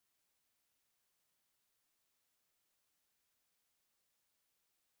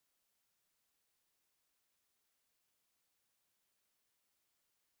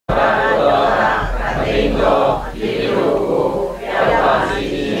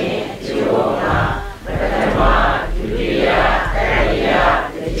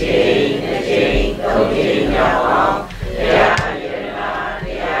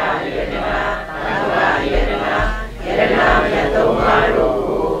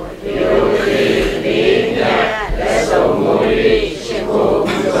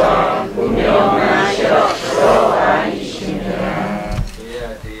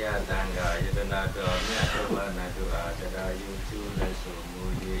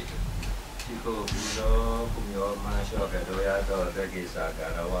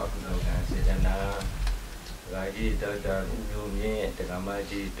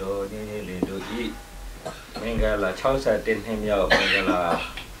60 tên hem nhau mình là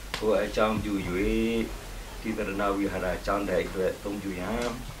của trong du dưới thì từ nào vi hà trong đại tuệ tông du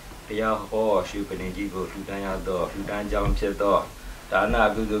nhám thì ao ho siêu bên này chỉ có chủ đàn nhau đó chủ đàn trong xe đó đã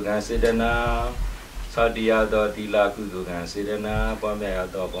na cứ cứ gan xe đen na sau đi ao đó thì là cứ cứ gan xe đen na bao mẹ ao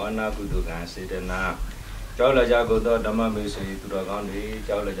đó bao na cứ cứ gan xe đen na cháu là cháu của đó đam mê suy tu đó con đi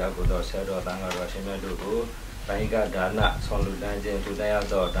cháu là cháu của đó xe đó tăng ở xem nhà đồ của tại cái đã na xong lúc đàn trên chủ đàn ao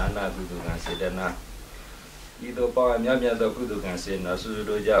đó đã na cứ cứ gan xe đen na ý đồ bao nhiêu nhiêu đồ cứ được gan xe nó suy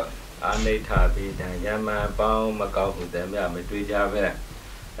đồ cháu anh ấy thà bị thằng nhà mà bao mà cao phụ dem ya mớiတွေ့ကြပဲ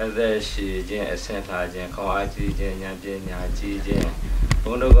အဲ့ဒါရှိခြင်းအဆင့်ထားခြင်းခေါင်းအားကြီးခြင်းဉာဏ်ပညာကြီးခြင်း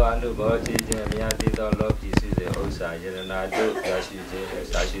ဘုန်းတော်ကအနုဘောကြီးခြင်းမြတ်တည်သောလောကီစီစေဥစ္စာယရနာတို့ရရှိခြင်း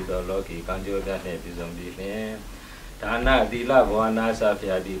စာရှိသောလောကီကံကြိုးများနှင့်ပြည့်စုံပြီးလျှင်ဒါနသီလဘဝနာစာ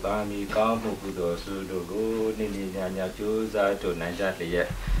ဖျာတိပါမီကောင်းမှုကုသိုလ်စုတို့ကိုနိမ့်ညာညာကြိုးစားထုတ်နိုင်ကြလျက်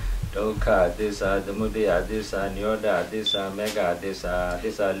ဒုက္ခသစ္စာသမုဒယသစ္စာနိရောဓသစ္စာမေဃသစ္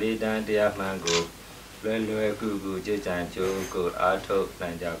စာလေးတန်းတရားမှန်ကိုလွယ်လွယ်ကူကူကြည်ကြံကြိုးကိုအားထုတ်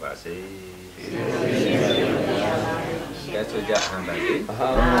နိုင်ကြပါစေ။ကဲဆိုကြအံပါလေ။ဟာ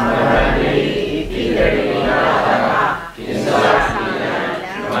မေတိတိရေနာပိစ္ဆာစီနံ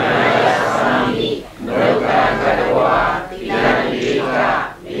မယသာမိလောကကတဝါတိလံဒီက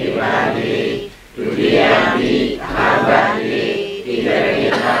နိဗ္ဗာန်တိဒုတိယမိအာဘန္တိတိရေ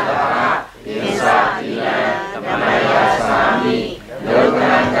နာပိစ္ဆာစီနံမယသာမိလောက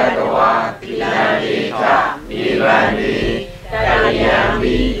ကတဝါတိလံဒီကနိဗ္ဗာန်တိတတိယ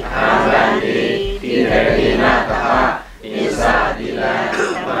မိအာဘန္တိတိရေနာပိစ္ဆာစီနံ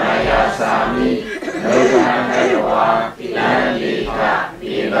မယသာမိလောကကတဝါတိလံဒီက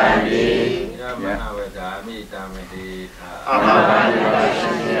နိဗ္ဗာန်တိယမနဝဒာမိတမတိသာအမဘာယရှ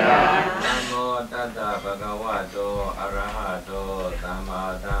င်ယာနမောတတ္တဗဂဝတောအရဟတောသမ္မာ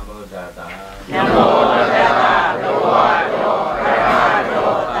သမ္ဗုဒ္ဓတ္တနမောတတ္တဗဂဝတောအရဟတော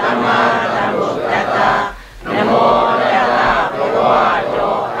သမ္မာသမ္ဗုဒ္ဓတ္တနမောတတ္တဗဂဝ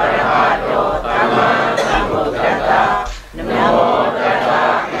တောအရဟတောသမ္မာသမ္ဗုဒ္ဓတ္တနမောတတ္တ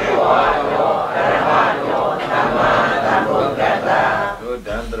ဗဂဝတောအရဟတောသမ္မာသမ္ဗုဒ္ဓတ္တဒု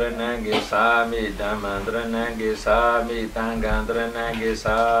ဒံတရဏံကိသာမိဓမ္မံတရဏံကိသာမိသံဃံတရဏံကိ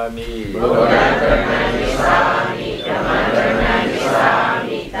သာမိဘုဒ္ဓံတရဏံကိသာမိဓမ္မံတရဏံကိသာ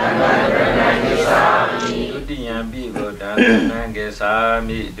မိသံဃံတရဏံကိသာမိဒုတိယံပိဘုဒ္ဓံတရဏံကိသာ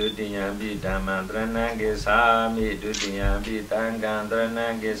မိဒုတိယံပိဓမ္မံတရဏံကိသာမိဒုတိယံပိသံဃံတရဏံ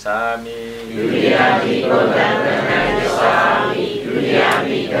ကိသာမိဒုတိယံပိဘုဒ္ဓံတရဏံကိသာမိဒုတိယံ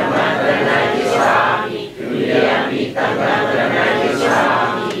ပိဓမ္မံတရဏံကိသာမိဒုတိယံပိသံဃံတရဏံကိသာ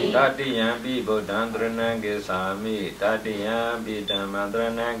မိတတိယံပိဗုဒ္ဓံတရဏံကိသာမိတတိယံပိဓမ္မံတရ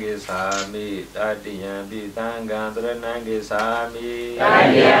ဏံကိသာမိတတိယံပိသံဃံတရဏံကိသာမိတ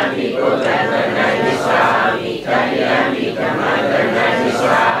တိယံပိဗုဒ္ဓံတရဏံကိသာမိတတိယံပိဓမ္မံတရဏံကိ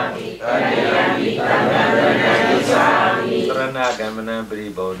သာမိတတိယံပိသံဃံတရဏံကိသာမိတရဏဂမနံပရိ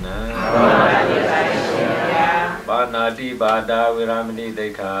ဘုဏံဘာနာတိပါဒဝေရမဏိတိ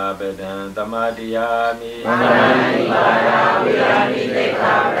ခာပဒံသမာတိယာမိဘာနာတိပါဒဝေရမဏိတိ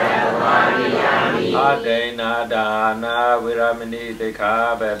ခာပဒံသမာတိယာမိအဒိနာဒါနာဝေရမဏိတိခာ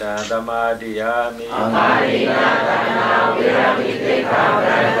ပဒံသမာတိယာမိအဒိနာဒါနာဝေရမဏိတိခာပ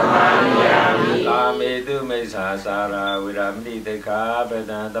ဒံသမာတိယာမိကာမေတုမိစ္ဆာစာရာဝေရမဏိတိခာပ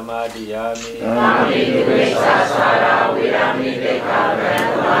ဒံသမာတိယာမိကာမေတုမိစ္ဆာစာရာဝေရမဏိတိခာပဒံ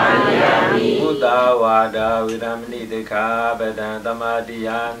သမာတိယာမိဘုဒ္ဓဝါဒဝေရမဏိတိခာပဒံသမာတိ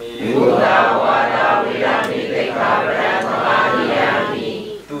ယာမိဘုဒ္ဓဝါဒဝေရမဏိတိခာပဒံသမာတိယာမိ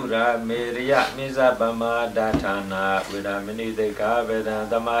သုရ ra Miriya Misa Bama Datana Vidamini Deka Vedan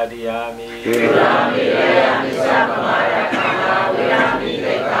Tamadiyami Yura Miriya Misa Bama Datana Vidamini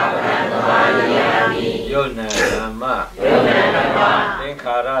Deka Vedan Tamadiyami Yona Nama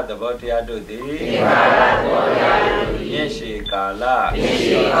Tinkara Dabotya Dudi Yeshi Kala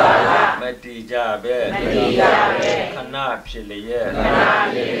Matija Be Kana Piliye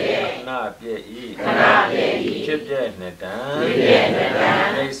Kana Pie Chipje Netan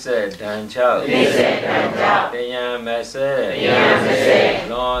Nise Danchao Dayan Mese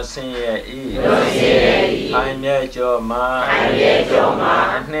Lon Sinye Haimye Joma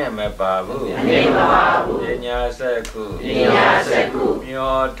Neme Babu Dinya Seku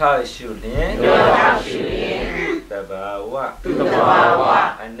Myo Tao Shulin Tabawa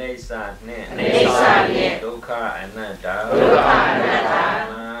Anesa Ne Dukha Ananta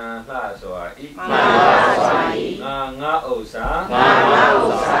Nga Osa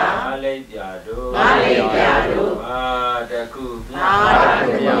Malay Piado Daku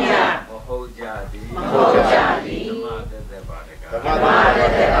Mohojadi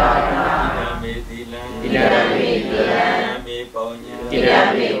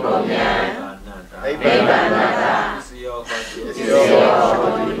Idame Ponya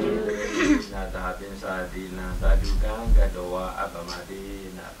Nata Pinsa Dina Sadukan Gadoa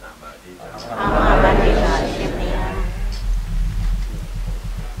Abamadi Natamadi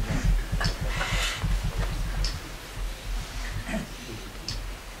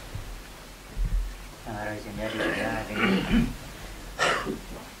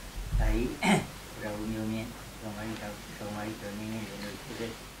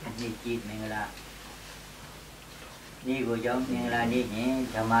Ni go jom mingla ni ni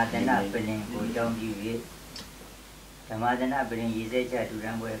Dhamadana Piling go jom jiwi Dhamadana Piling yise cha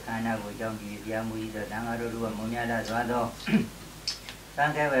durang go khana go jom jiwi bia mu yi so danga ro ru mo nya la swa do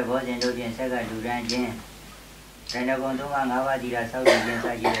sang khe we bo sin do pin set ka durang chin Rana kon thong ka 5 ပါးသီလစောက်တည်ခြင်းစ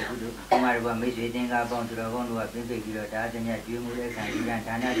ရှိတဲ့ကုသိုလ်ကုမာရဘမိတ်ဆွေသင်္ကာပေါင်းသူတော်ကောင်းတို့ကပြည့်စုံပြီးတော့ဒါသမျှကျွေးမှုတဲ့ခံယူရန်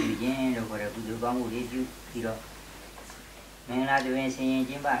ဌာနပြုခြင်းလို့ခေါ်တဲ့ကုသိုလ်ကောင်းမှုတွေပြုပြီးတော့မင်္ဂလာတွင်ဆင်ရင်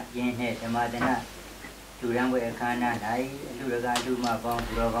ကျင်းပခြင်းနဲ့ဓမ္မဒနာလူရန်ဝဲအခမ်းအနား၌အလူရကလူမပေါင်း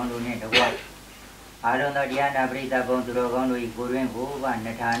သူတော်ကောင်းတို့နှင့်တကွအာရုံတော်တရားနာပရိသတ်ပေါင်းသူတော်ကောင်းတို့၏ကိုယ်တွင်ဘုဗန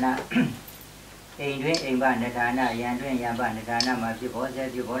ဌာနအိမ်တွင်အိမ်ဗနဌာနယံတွင်ယံဗနဌာနမှာဖြစ်ပေါ်စေ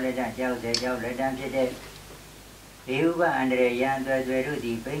ဖြစ်ပေါ်လက်တကြောက်စေကြောက်လက်တဖြစ်တဲ့ဒီဥပအန္တရာယ်ယံသွဲသွဲတို့သ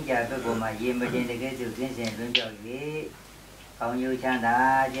ည်ပိဉ္ကြဘက်ပေါ်မှာရေမတင်တကယ်သူကင်းစင်လွင်ပြောက်၍ကောင်းကျိုးချမ်းသာ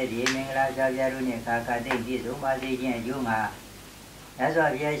ချက်ဒီမင်္ဂလာစာပြတို့နှင့်ခါခါသိမ့်ပြည့်စုံပါစေခြင်းအကျိုးမှာရ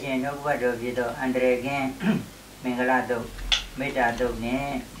သော်ဘုရားရှင်နှုတ်ဘတ်တော်ဖြစ်သောအန္တရာယ်ကင်းမင်္ဂလာတုတ်မေတ္တာတုတ်နှ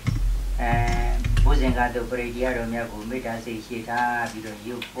င့်ဘုဇင်္ဂတုတ်ပရိဒီယတော်မြတ်ကိုမေတ္တာစိတ်ရှိထားပြီးတော့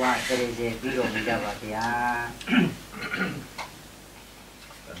ရုပ်ပွားတရေစေပြီးတော်မူကြပါဗျာ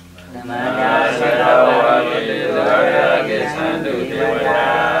သမန္တာသရဝါတိသရကေသံတုဒေဝတာ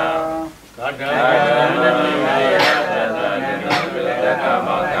ကတ္တမနိမယသတ္တကေနံပိလက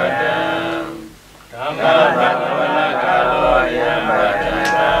မောကတံဓမ္မဘဂဝနာကာလောယံဗတန္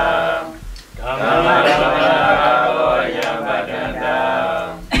တာဓမ္မဘဂဝနာကာလောယံဗတန္တာ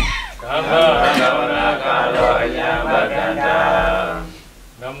ဓမ္မဘဂဝနာကာလောယံဗတန္တာ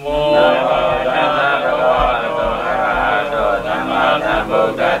နမောတတ္တဘဂဝတောအရဟတောသမ္မာသမ္ဗု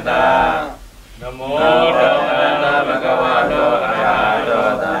ဒ္ဓတ္တနမောတတ္တဘဂဝတောအရဟတော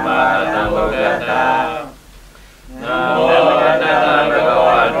သမ္မာသမ္ဗုဒ္ဓတ္တနမောတတ္တဘဂဝ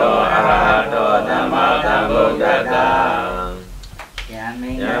တောအရဟတောသမ္မာသမ္ဗုဒ္ဓတ္တယ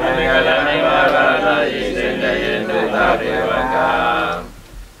မေယမေကလမိမာဂာသယေစေတယေတုသာဒေဝက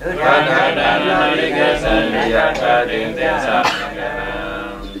သုဒ္ဓတ္တနာမိကသံယထာတိံသေသမင်္ဂလံ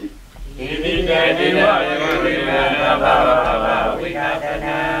ဣတိကေတိဝယေဝေနသဗ္ဗဗဝိကတ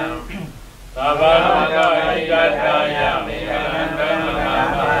နံသဗ္ဗမကဝိကထာယမေကလံကမ္မကာ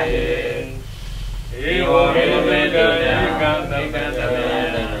မယေဧဝမေမေတေကံသံဃံသမေ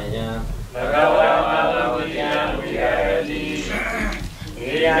ယံဘဂဝါမသဝိယံဝိရတိ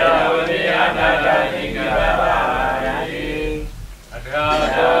ဧယဝတိအတ္တတိကဗ္ဗာရိအထာ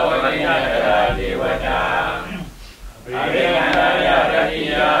သောဝိယတရာဒေဝတာဗေကန္တယရတိ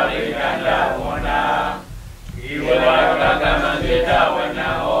ယဗေကန္တဝန္နာဤဝရကကမံဒေတဝနာ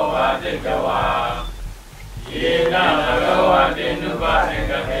ဩဘာတိကဝါယေနဘဂဝတိနုပါစေ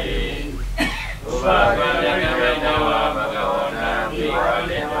ကတိဥပပယံကမေတဝါဘဂဝနာပိဝ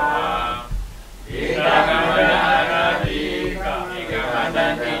လေတဝါဧကကမ္မနာနာတိကာမိကခန္တံ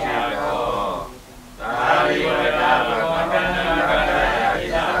တိနာကောသာရိဝတ္တဘဂဝန္တနာကတ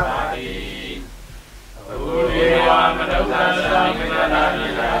ယဣသပါတိဘုရေဝမနုဿာသံဃာနာမိ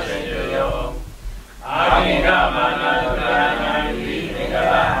လာစေယောအာဂိကမနာသုဒ္ဓနာမိသင်္က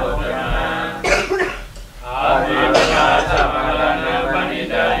လာ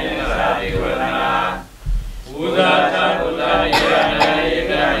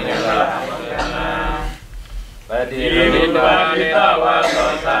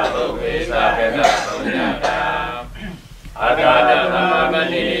ပေကသုံးညတာအာဂါတသမမ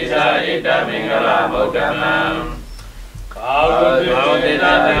ဏိသာဣတမင်္ဂလာမௌတမံကာဝုသေတ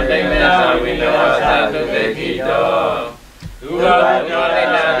တေတိမေသဝိလောသတုတေခိတောဒုရဝေ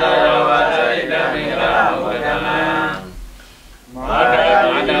လိတသောဝါသဣတမင်္ဂလာမௌတမံမာတ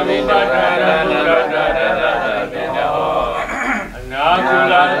ဝိတဝိတကာရဏရတတတတေတောအနာကု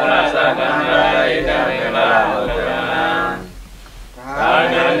လသသကံဣတမင်္ဂလာမௌတမံကာ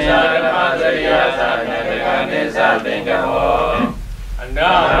ဏေသာဓမ္မစရိယသာနတကနိသသင်္ကဟောအ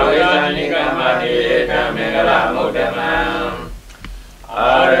နာဝေယနိကမတိဧတမင်္ဂလာမௌတမံအာ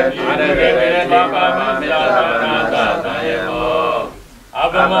ရတိတကေပပမမေသာနာသသံယေမောအ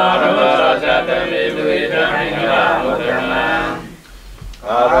ပမရောသတမေသူဧတမင်္ဂလာမௌတမံ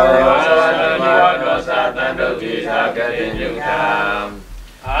ကာဘောသတိဝါဒောသတံတုတိသာကတိညုတာ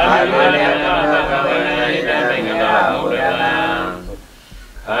အာရမေနမကဝနေဧတမင်္ဂလာမௌတမံ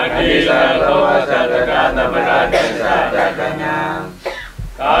အတိသာသောသတ္တကသမရတေသတ္တညာ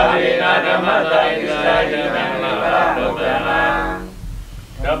ကာလေနာဓမ္မသာဣသာယမင်္ဂလာမௌတမံ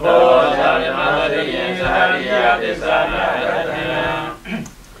တဘောသာဓမ္မသရိယံသာရိယသစ္စာနာတတံ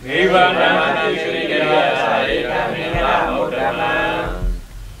နိဗ္ဗာန်တိရှိကေယသာဧကမင်္ဂလာမௌတမံ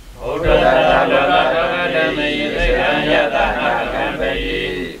ဘုဒ္ဓသာလောကဓမ္မဓမ္မေသိက္ခာယတနာကံပေ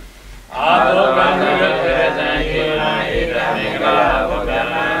အာသောကံယသေသံယေနဧကမင်္ဂလာမௌတ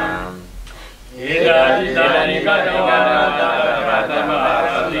မံဧတာတိသာနိကတောဝါဒသာသမဘာ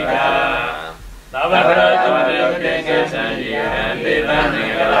တိကာသဗ္ဗဗရာဇဝတေတေကေသံယေဟံဒေသမ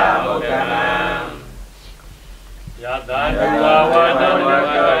င်္ဂလာမௌတမံယတာဒုဝဝါဒဝက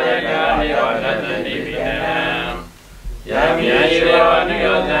ဝေကာမေဝတတနိပိနံယံယေရေဝနိ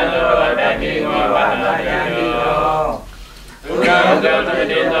ယောသံသောတတိဝဝါဒယံတိတောဒုက္ခဒုက္ခ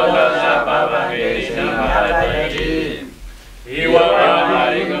တိသောသဗ္ဗဗေရိသမာတတိဧဝဝါဒ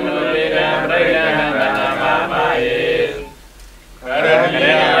ရိကုဏေကံပရိယံကနာမမာယေကရဏေ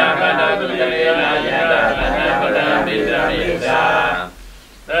ယကတတုတေနာယတနာပဒံပိသမိသာ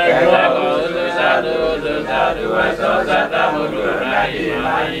တေကောကုသသုသုသာဓုဝသောသတ္တမုဒ္ဒရာယိ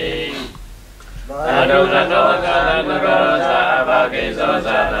မာယိသာဓုသတောကသံဃောသာအဘဂေသောသ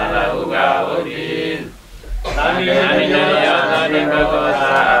တ္တနာဥပဝုတိသာနိယနိယသာနိဘော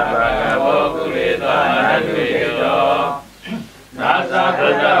သာအဘဂဝောကုလေသောအနတုယေတောသာသာဘု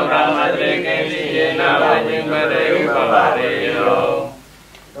ဒ္ဓဗာမတေကေတိယေနဝဉ္ဇင်မရေဥပဝရေယော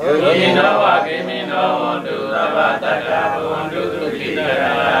ဒုတိနောဝကေမိနောဟောတုသဗ္ဗတတ္တဘဝန္တုသုခိတ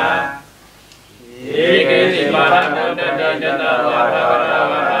ရာဧကေတိမဟာဗုဒ္ဓတတ္တဝါဘဂ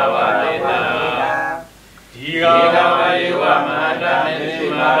ဝါဝါတေတာဒီဃာဝေဝမဟာတမေသိ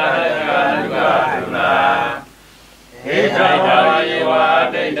မဟာတကာနုကာတုနာဟေတဝါယေဝအ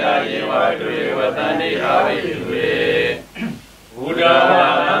တိတယေဝတုယေဝတန္တိအဝိတုရေဘုဒ္ဓဝါ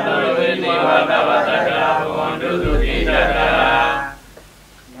သံသဝေတိဝါသဗ္ဗတတ္တဘဝန္တုသုခိတရာ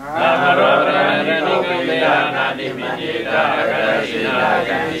နာမရောပရဏိနိကေယနာတိပိတေတာအကရေနာ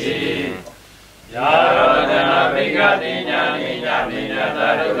ယံတိယာရောဒနာပိကတိညာနိညာပိညာသာ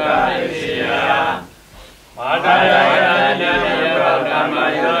ဒုက္ခမေစီယမာတာယနာညာနိယောဓမ္မ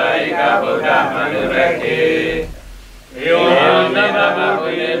ယောဧကဗုဒ္ဓမနုရခေဧဝံနတ္တမဝိ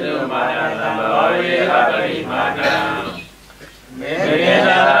လေသုမာနသံဘောဝေအပရိမာဏံမေကေ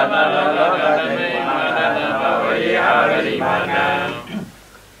သာပလောလောကသမေမာနသံဘောဝေအပရိမာဏံ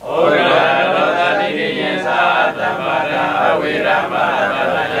ဩရတောသတိရိယသာသမ္မာဒအဝေရမသဗ္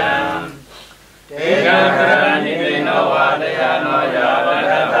ဗယံဧကံသရဏိတိနောဝါတယနောယာဝတ္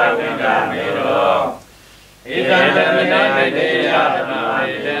တသဝိကမေရောဣတံတမနတေတေယသမ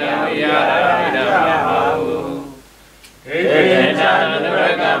မေတံဝိယရမိနမမောဧကေချာနုရ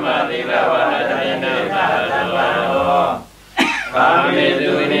ကမတိလဝနတမေနသာသဗ္ဗံဟောကာမေတု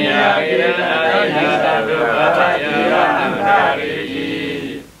ဝိနယကိရဏအရိယသဗ္ဗဝတ္တယရအမတာရေတိ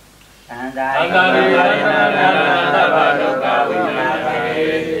သန္တာရိယနာသဗ္ဗဒုက္ခဝိနာတေ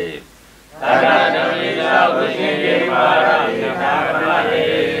သတ္တဓမ္မိသာဝိရှင်ယေပါရိယနာကမယေ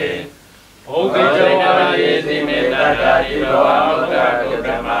ဘုဂ္ဂေဇောယေသိမေတ္တာရိလောမုဒ္ဒကုတ္တ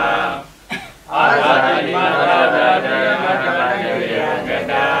မအာသာတိမသာသာဓမ္မကမယေယက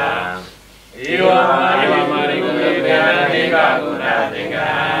တာဧဝမာရိကုမေကံဧကဂုဏတေကံ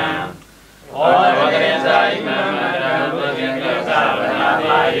ဟောဝကရေသာဣမမတံဘုဇင်ကောသဗနာ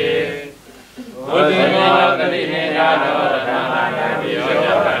ပါယေဘုဇင်မောကတိနေနာတော်ဓမ္မနာပိယောဇ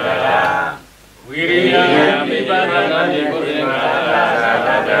ပတ္တာဝိရိယံပိပဒနာတိဘုဇင်မာသာသ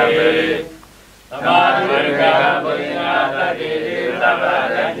တ္တေသမာဓိဝကဘုဇင်မာတတိသဗ္ဗ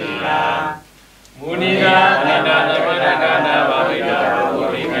တတိနာမုနိနာသနသမဏကနာဝိဒဘု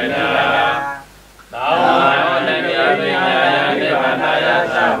ရိကနာသာဝတ္တတိပညာယံဒေဝနာယ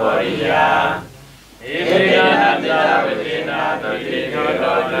သဗ္ဗ Boriya Idina Vidina Dodino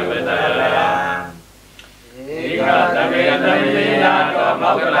Dodabedala Ika Tamina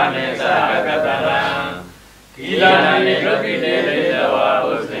Mokalani Sakatala Kilani Lukide Dawa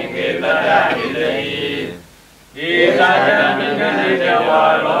Usingi Tadaki Ika Tamina Dawa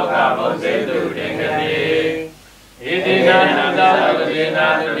Loka Mosetu Dingadi Idina Vidina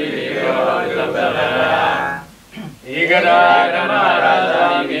Dodino Dodabedala Igara Ramara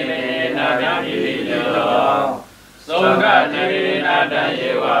Gini Nagami Yo Soga Nina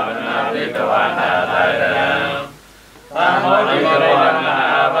Dayewa Nabitawana Dada Tamodi Rana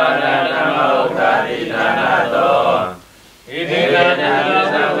Abana Mokari Nanato Idina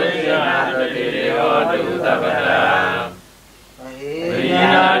Nana Vishana Video Dutabada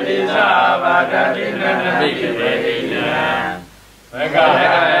Rina Disa Bagatina Nabikina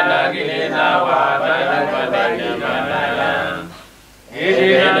Megana Gina Wabana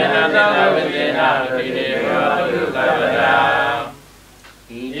Idina Vidina Video Dutabada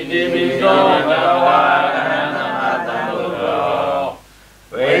Idimiso Gawana Matamudo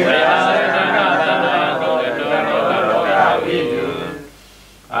Vesayasana Kodono Vidu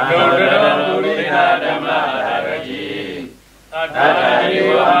Adodo Durina Damadagaji Tadari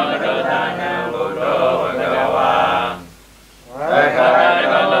Wamadotana Budo Bhagawa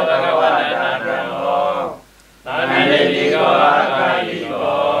Vakavana Bhagavana Namo Tanadiko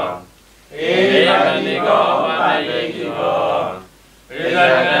Akayiko Idiyamiko Matayiko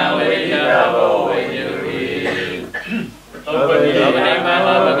Rizana Vidabo Vidyuri Topani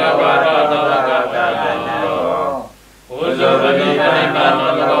Mama Bhagavata Bhagavata Uzopani Mama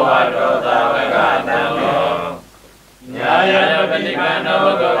Bhagavata Bhagavata Nyaya Padimana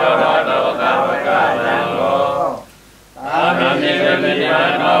Bhagavata Bhagavata Amamika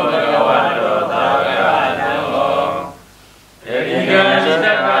Padimana Bhagavata Bhagavata Erika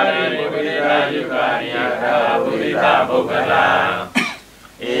Siddhakari Bhagavata Yukari Akka Bhagavata Bhagavata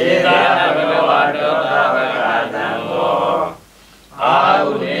Ida Bhagavata Bhagavata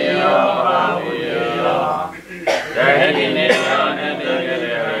Ahuniyo Ahuniyo Jahiniyo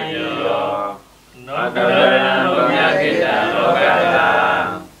Nadiyo Nakadana Bhagavata Bhagavata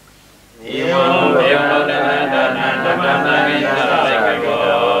Imo Bhagavata Namana Gita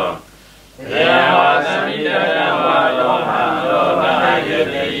Yawa Samidana Wadoma Loma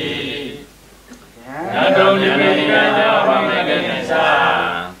Yadi Nadoni Megana Meganisa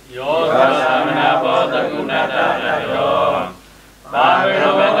Yoga Samana Bodha Gunata Yo Bhaviro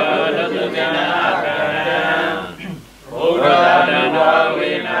Bhagavata Sukana Akana Buddha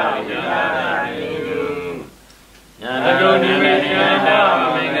Navina Vijana Nidu Nadoni Megana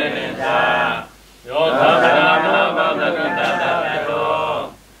Meganisa Yoga Samana Bodha Gunata Yo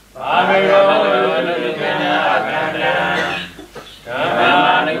Bhaviro Bhagavata Sukana Akana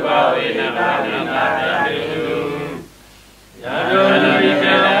Kamani Bhavina Vijana Nidu Yadona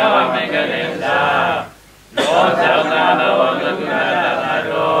Vikana Meganisa Yoga Samana Bodha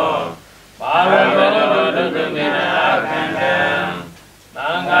Yo Bhaviro Bhagavata Sukana Akana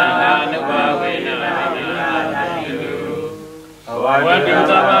Kamani Bhavina Vijana Nidu Avadu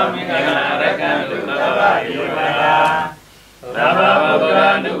Tava Mikana Rakanu Tava Yuvaya Rama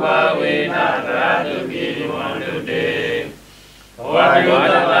Bhavanu Bhavina Radu Kirumandude Avadu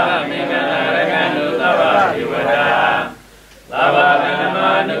Tava Mikana Rakanu Tava Yuvaya Lava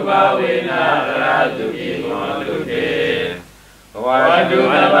Kanamanu Bhavina Radu Kirumandude Avadu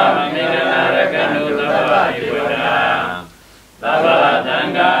Tava Mikana Rakanu Tava Yuvaya Lava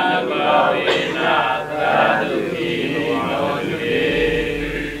Tanganu Bhavina Radu Kirumandude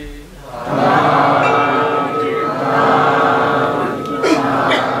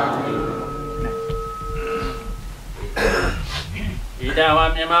Idawa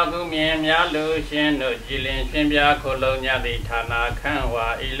Mimaku Mia Lu Shin no Jilin Shimbia Kolonia di Tana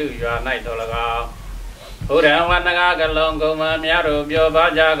Kanwa Ilu Yua Night Olaga Uda Wanaga Galongo Miaru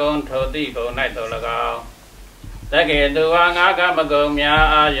Biobaja Gon Todi Go Night Olaga Take Duanga Mago Mia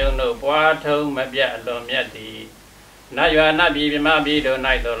Ayuno Puato Mabia Lomiati Nayua Nabi Mabido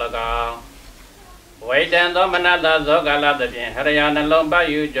Night Olaga Wait and Domanada Zogala the Bin Hariana Lomba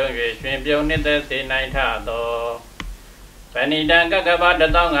Yu Joy Shimbio Nita Si Night Do Panidanga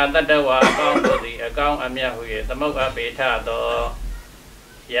Gabata Donga Tatawa Bodi, a gong Amiahu, the Moka Beta do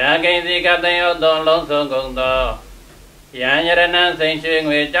Yagay the Gatayo Don Lonso Gondo Yanyaran Saint Ching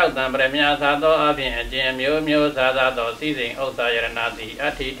with Joutan Premia Sado Abin and Jim Mu Sada seizing Osayaranati,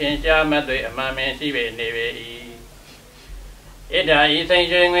 Ati Tinsha Madri, a Mammy Sive Neve. Ita Saint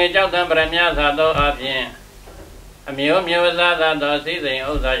Ching with Joutan Premia Sado Abin, a Mu Sada seizing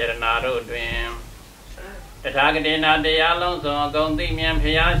Osayaranado Dream. Tatagadina de Alonso, Gondimian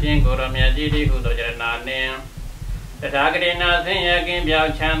Piashin, Goromiaji, who do Jananin. Tatagadina Singing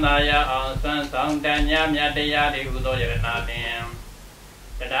Biao Chandaya on Sun Song Danya Yadayadi, who do Jananin.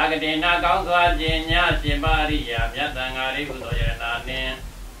 Tatagadina Gauswa Jinya, Shimaria, Yatangari, who do Jananin.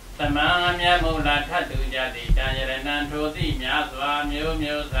 Samang Yamula Tatu Jadi, Danyaranan, Tosi, Yaswa,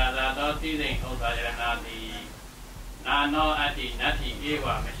 Mu, Sada, Tosi, Osajanadi. Nano Ati, Nati,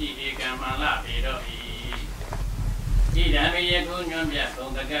 Ewa, Mashi, Ekamala, Pido. Idami Yakun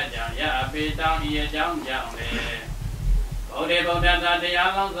Yason the Gajan, Ya, Be down here down down there. Ode Bodana de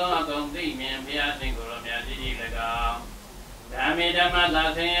Alonso, Gondimian, Pia Singuromia, Diga. Dami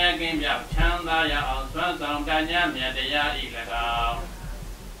Damata, Singing Yap, Chanda, Ya, on Swansong, Ganyam, Yadia, Ilaga.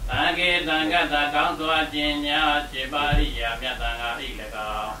 Age Zangata, Gansua, Jinya, Chibaria, Yatanga,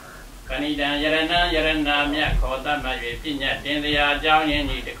 Ilaga. Kanida Yarana, Yakota, my Pinya, Dindia, Jown,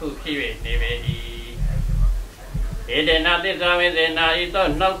 the cookie, Navy. It did not deserve it, now it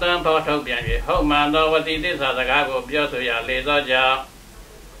don't knock down for Topian. Homan, though, what it is, as a guy will be also your laser jar.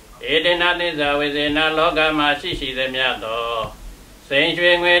 It did not deserve it, now Logama, Shishi, the Miato. Saint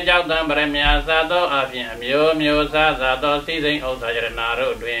Swing with Jaudan, Bremia, Sado, Afian, Mu, Sado, season of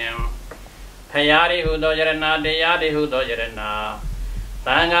Sajanaro dream. Payari who dojarana, the Yadi who dojarana.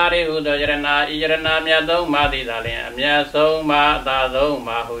 Tangari who dojarana, Irana, Miado, Madi, Dalian, Miaso, Ma, Dado,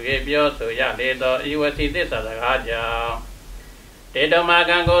 Ma, who gave you so Yadido, you will see this as a Raja. Dedo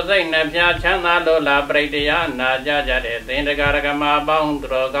Magango Zing, Napia, Chana, Lola, Brediana, Jaja, the Garagama, Bound,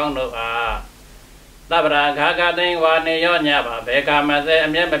 Drogono, Labra, Gaga, Ding, Wani, Yonyaba, Beka, Maze,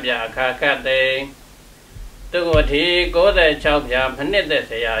 Miamabia, Kaka, Ding. To what he go the Chopia,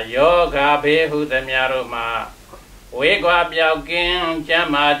 Penitessia, Yoga, Be, who the Miaruma. We go up Yaukin,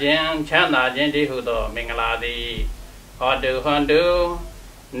 Jamajin, Chana, Jindy Hudo, Mingaladi, Hondu,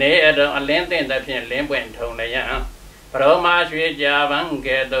 Near a length in the pin limp went to the young. Roma, Javan,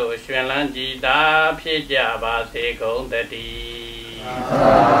 Gedo, Shwenlanji, Da, Pijaba, Seko, the D.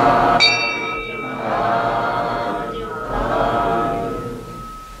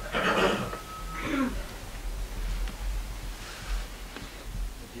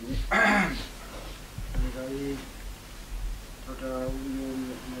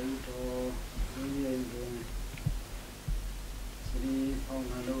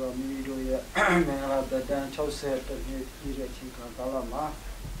 Dan Joseph the Chica Galama,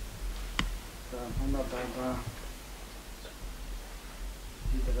 the Honda,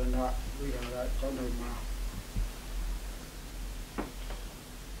 not we are that Jonah.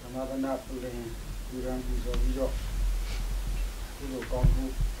 Another Napoli, we ran his own job. He will come who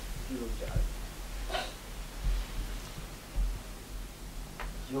he will die.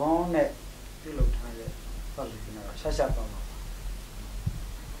 John net, he looked at it, Shashapa.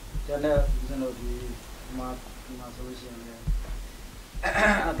 Then, you know, the solution there.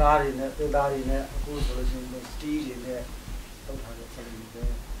 A daddy in it, the daddy in it, a good solution, the steed in there. Don't have it selling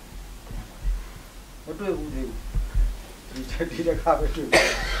there. What do we do? We did a carpet too.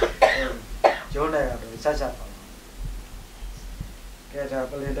 Jonah, such a get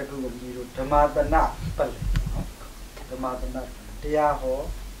up a little good of you. The mother not, the mother not. The aho.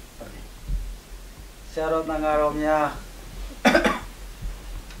 Sarah Nangaromia.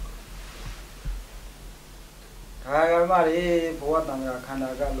 I marry for what I'm a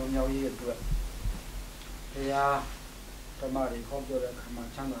Canada Lumia to it. They are the Mari, Popular,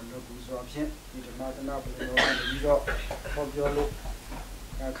 Kamachana, Lokus option, with the Martin up in the York, Popular,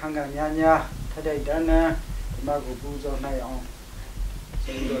 Kanga Nyanya, Tade Dana, the Marco Booz of Nayon.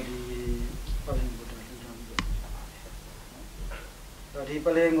 So you got the public. But he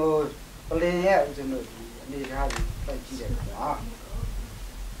playing out to know the need how to play.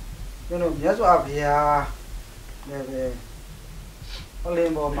 You know, just up here. Maybe only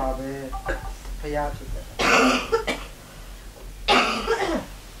more Mabe Payat.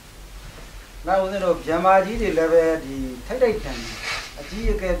 Now, you know, Jamaji level the Titan, a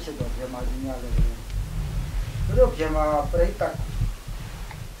G gets it of Jamaji level. You know, Jama Preta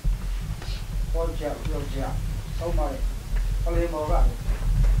Polja, so much only more.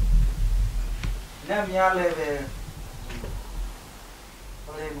 Namia level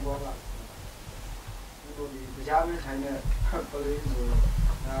only more. The German police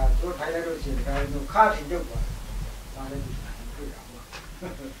through Thailand, no card in Juba.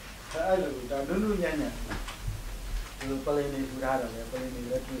 I don't know Yana. You play me to that, play me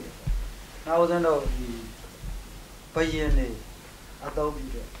that way. Now, then, the Payene, Adobe,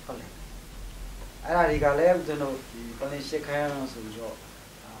 Polly. I got left to know the police shake hands and job.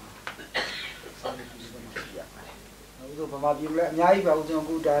 ဥပမာပြလဲအများကြီးပဲဥစဉ်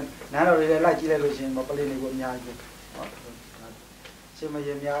ကူတန်းနန်းတော်တွေလိုက်ကြည့်လိုက်လို့ရှင်ပလင်တွေကိုအများကြီးနော်ရှင်မ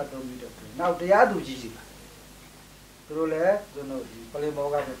ရေများအသုံးပြီးတော့နောက်တရားသူကြီးကြီးသူတို့လည်းကျွန်တော်ဒီပလင်ဘော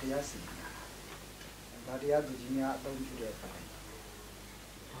ကတရားစီဒါတရားသူကြီးများအသုံးပြုတဲ့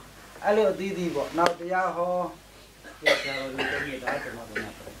အဲ့လိုအသီးသီးပေါ့နောက်တရားဟောဆရာတော်တွေတည်းတာဓမ္မပညာ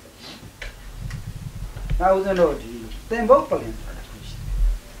ပဲနောက်ဦးဇင်းတို့ဒီသင်္ဘုတ်ပလင်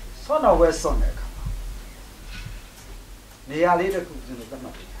ဆောင်းတော်ဝဲဆောင်းတဲ့အခါမှာနေရာလေးတစ်ခုဦးဇင်းတို့သတ်မှ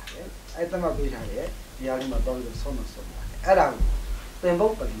တ်ပေးထားတယ်အဲ့သတ်မှတ်ပေးထားတယ်နေရာလေးမှာတော့ပြီးဆောင်းတော့ဆောင်းပါတယ်အဲ့ဒါကိုသင်္ဘု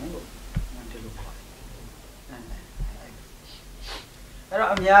တ်ပလင်လို့ဒီလိုခေါ်တယ်အဲ့တော့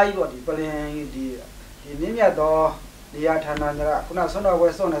အများကြီးပေါ့ဒီပလင်ဒီမြင့်မြတ်သောနေရာဌာနကခုနဆွမ်းတော်ပွဲ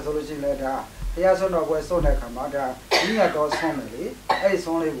ဆွမ်းတယ်ဆိုလို့ရှိရင်လည်းဒါဘုရားဆွမ်းတော်ပွဲဆွမ်းတဲ့ခါမှာဒါမြင့်မြတ်သောဆွမ်းမယ်လေအဲ့ဒီ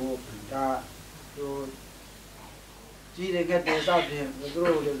ဆွမ်းလေးကိုဒါဟိုကြီးတဲ့ကတည်းကစပြင်သူ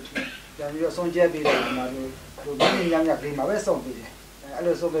တို့ပြန်ပြီးတော့ဆွမ်းကျက်ပြီးတော့ဒီမှာဟိုမြင့်မြတ်မြတ်ကလေးမှာပဲဆွမ်းပြီးတယ်အဲ့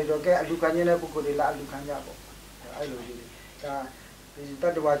လိုဆွမ်းပြီးတော့ကဲအလူခံခြင်းတဲ့ပုဂ္ဂိုလ်တွေလားအလူခံကြပေါ့အဲ့လိုကြီးဒါဒီတ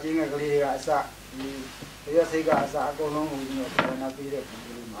တ္တဝါချင်းကလေးကအစဒီဘုရားစိတ်ကအစအကုန်လုံးကိုဒီတော့ဘာနာပြီးတဲ့ပုဂ္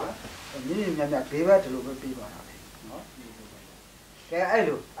ဂိုလ်မှာမြင့်မြတ်မြတ်ဘေးဘက်ဒီလိုပဲပြီးပါတာပဲနော်ကဲအဲ့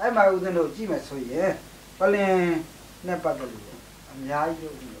လိုအဲ့မှာဦးဇင်းတို့ကြည့်မယ်ဆိုရင်ပလင်နဲ့ပတ်သက်လို့အများကြီး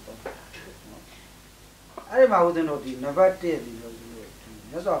လို့ပြောတာနော်အဲ့ဒီမှာဦးဇင်းတို့ဒီနံပါတ်1ဒီလို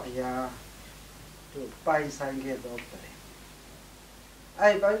မြတ်စွာဘုရားတို့ပိုင်ဆိုင်ခဲ့သောပလင်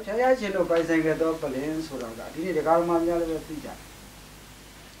အဲ့ဘုရားရှင်တို့ပိုင်ဆိုင်ခဲ့သောပလင်ဆိုတော့ကဒီနေ့တရားတော်မှာများလည်းပဲသိကြတယ်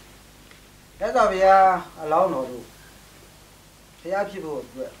မြတ်စွာဘုရားအလောင်းတော်တို့ဘုရားဖြစ်ဖို့အ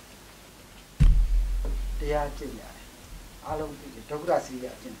တွက်တရားကျင့်ရတယ်အားလုံးသိတယ်ဒုက္ခစီရ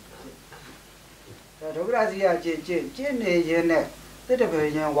ကျင့်ဒါဒုက္ခစီရကျင့်နေရင်နဲ့တစ်တပင်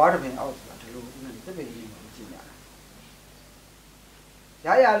ရင်ဝါတပင်အောက်ဆိုတာဒီလိုတစ်ပင်ရင်ကိုကျင့်ရတ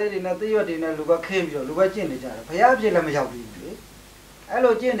ယ်ရလေးတွေနဲ့သိရွက်တွေနဲ့လူပဲခင်းပြီးတော့လူပဲကျင့်နေကြတယ်ဘုရားဖြစ်လည်းမရောက်ဘူးလေအဲ့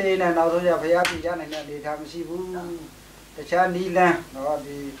လိုကျင့်နေရင်နောက်ဆုံးကျဘုရားဖြစ်ရနိုင်တဲ့အနေထားမရှိဘူးတခြားနီးလန်းတော့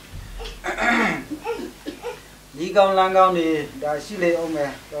ဒီဒီကောင်းလန်းကောင်းတွေဒါရှိလေအောင်မ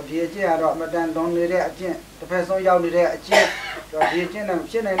ယ်တော့ဒီအကျင့်ကတော့အမတန်လွန်နေတဲ့အကျင့်တစ်ဖက်ဆုံးရောက်နေတဲ့အကျင့်တော့ဒီအကျင့်နဲ့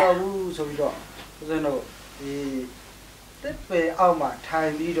ဖြစ်နိုင်တော့ဘူးဆိုပြီးတော့ဦးဇင်းတို့ဒီတစ်ပယ်အောက်မှာထို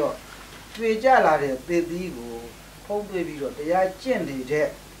င်ပြီးတော့တွေ့ကြလာတဲ့သေသီးကိုဖုံးပေးပြီးတော့တရားကျင့်နေတဲ့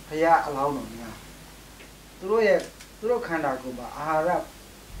ဘုရားအလောင်းတော်များသူတို့ခန္ဓာကိုယ်မှာအာဟာရ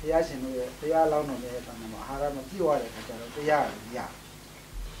ဘုရားရှင်တို့ရဲ့ဘုရားအလောင်းတော်ရဲ့ခန္ဓာမှာအာဟာရမပြည့်ဝတဲ့အခါကျတော့တရားရ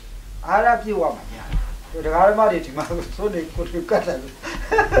အာဟာရပြည့်ဝမှာရတယ်တရားဓမ္မတွေဒီမှာသိုးနေကိုယ်ကတ်တယ်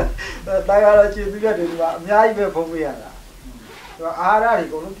တိုင်းကတော့ကျေသူရတယ်ဒီမှာအများကြီးပဲဖုံးပေးရတာအာဟာရတွေ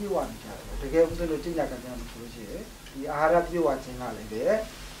အကုန်လုံးပြည့်ဝနေကြတယ်တကယ်ဦးဇင်းတို့ကျင့်ကြံကြံလို့ဆိုလို့ရှိရင်ဒီအာဟာရပြည့်ဝခြင်းကလည်းပဲ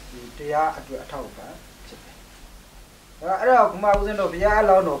ဒီတရားအတွက်အထောက်အပံ့ဖြစ်တယ်အဲ့တော့ခုမှဦးဇင်းတို့ဘုရားအ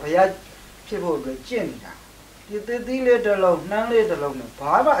လောင်းတော်ဘုရားဖြစ်ဖို့အတွက်ကျင့်နေတာဒီသစ်သီးလေးတစ်လုံးနှမ်းလေးတစ်လုံးနဲ့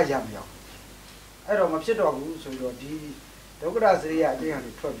ဘာမှအရာမရောက်အဲ့တော့မဖြစ်တော့ဘူးဆိုတော့ဒီဒုက္ခစရိယအကျင့်က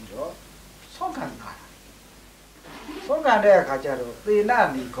နေထွက်ပြီးတော့ဆုံးခံတာဆုံးခံတဲ့အခါကျတော့သေန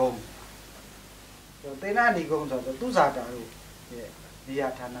ဏီကုံသေနဏီကုံဆိုတော့သူဇာတာတို့ရဲ့နေရာ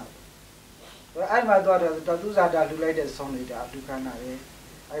ဌာနအဲ့မှာတော့သူဇာတာလူလိုက်တဲ့ဆုံးနေတာဒုက္ခနာပဲ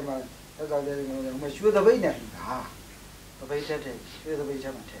အဲ့မှာသက်သာတဲ့ငုံမရွှေသပိတ်နဲ့ဟာသပိတ်တဲ့ရွှေသပိတ်ချ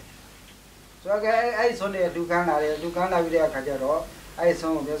က်မှထည့်ဆိုတော့အဲ့ဆုံးနေဒုက္ခနာတယ်ဒုက္ခနာပြီးတဲ့အခါကျတော့အဲ့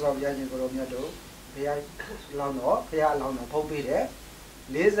ဆုံးကိုမြတ်စွာဘုရားရှင်ကိုရောမြတ်တို့ဘုရားလောင်းတော့ဘုရားလောင်းတော့ဖုံးပေးတယ်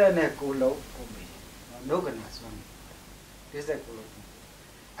49လုံးဖုံးပေးတယ်နှုတ်ကနာဆုံး49လုံး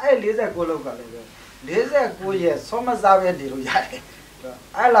အဲ့49လုံးကလည်းပဲ49ရဲ့ဆောမစားပဲနေလို့ရတယ်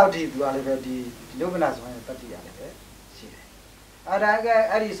အဲ့လောက်ထိသူကလည်းပဲဒီနှုတ်ကနာဆုံးရဲ့တတိယလည်းပဲရှိတယ်အဲ့ဒါက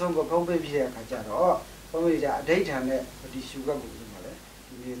အဲ့ဒီဆုံးကိုဖုံးပေးပြီးတဲ့အခါကျတော့ဘုန်းကြီးကအဋိဌာန်နဲ့ဒီရှုကပ်ကိုပြောတယ်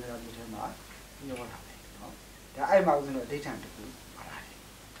ဒီနေရာမျိုးထဲမှာပြောတာပဲနော်ဒါအဲ့မှာဦးဇင်းတို့အဋိဌာန်တစ်ခုပါလာတယ်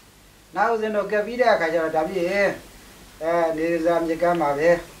နောက်ဦးဇင်းတို့ကပ်ပြီးတဲ့အခါကျတော့ဒါပြည့်နေစာမြေကမ်းမှာပဲ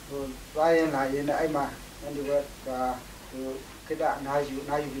ဟိုသွားရင်လာရင်အဲ့မှာဒီဘက်ကဟိုကိတ္တနာယူ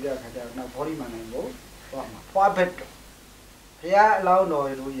ပြီးတဲ့အခါကျတော့နောက်ဘောဓိမန္တန်ကိုသွားမှာဖွာဘက်တော့ဘုရားအလောင်းတော်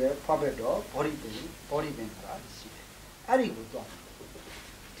တို့ရဲ့ဖွာဘက်တော့ဘောဓိပင်ဆိုတာရှိတယ်အဲ့ဒီကိုသွား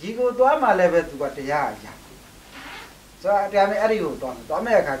ဒီကိုသွားမှလည်းပဲသူကတရားရဆိုတော့တရားမဲ့အဲ့ဒီကိုသွား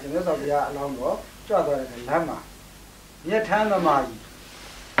မဲ့အခါကျမြတ်စွာဘုရားအလောင်းတော်ကြွသွားတဲ့လမ်းမှာမြတ်ထမ်းသမားကြီး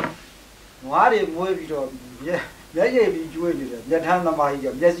နွားတွေမွေးပြီးတော့မျက်ရည်ပြီးကျွေးနေတယ်မျက်ထမ်းသမားကြီးက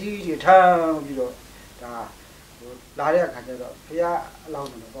မျက်စိတွေထမ်းပြီးတော့ဒါဟိုလာတဲ့အခါကျတော့ဘုရားအလောင်း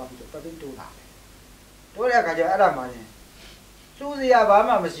တော်သွားပြီးတော့တသိတိုးလာတိုးတဲ့အခါကျအဲ့ဒါမှရင်လှူစရာဘာ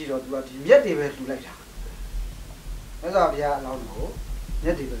မှမရှိတော့သူကဒီမျက်တွေပဲလှူလိုက်တာမြတ်စွာဘုရားအလောင်းတော်ကိုမျ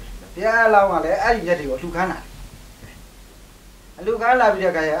က်တွေပဲလှူလိုက်ဘုရားအလောင်းကလည်းအဲ့ဒီမျက်တွေကိုလှူခမ်းလာတယ်အလှူခမ်းလာပြီး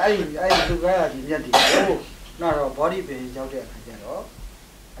တဲ့အခါကျအဲ့ဒီလှူခမ်းလာဒီမျက်တွေကိုသူ နောက်တော့ body ပင်ရောက်တဲ့အခါကျတော့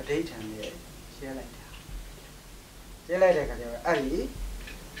အဋိဋ္ဌံရဲ့ရှင်းလိုက်တာရှင်းလိုက်တဲ့အခါကျတော့အဲ့ဒီ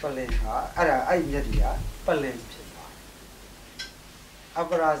ပလင်ဟာအဲ့ဒီမြတ်ကြီးကပလင်ဖြစ်သွားတယ်အ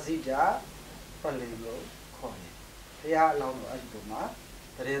ပရာဇိတပလင်လို့ခေါ်တယ်တရားအလောင်းတော့အဲ့ဒီပုံမှာ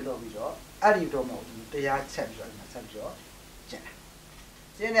တရေတော့ပြီးတော့အဲ့ဒီတော့မှတရားချက်ပြီးတော့ဆက်ပြီးတော့ကျ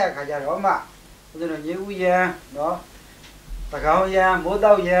င့်တဲ့အခါကျတော့မှဦးဇင်းတို့ရေဦးရန်နော်ပကောင်းရန်မိုး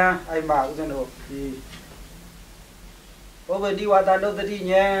တောက်ရန်အဲ့မှာဦးဇင်းတို့ဒီဘောဝတိဝါဒနုတ္တိ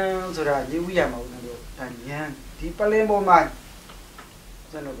ဉာဏ်ဆိုတာရေဦးရန်မှာဦးဇင်းတို့ဒါဉာဏ်ဒီပလင်ပေါ်မှာ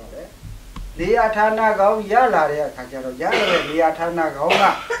ဦးဇင်းတို့ပါလေနေရာဌာနကောင်းရလာတဲ့အခါကျတော့ရလာတဲ့နေရာဌာနကောင်းက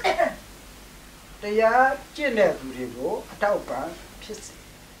တရားကျင့်တဲ့သူတွေကိုအထောက်ပံ့ဖြစ်စေ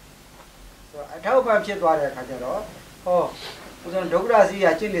ဆိုအထောက်ပံ့ဖြစ်သွားတဲ့အခါကျတော့ဟောဦးဇင်းဒုက္ခရာစီရ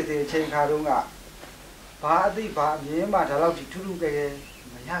ကျင့်နေတဲ့အချိန်ခါတုန်းကဘာအသိဘာအမြင်မှဒါတော့ဒီထူးထူးကဲကဲ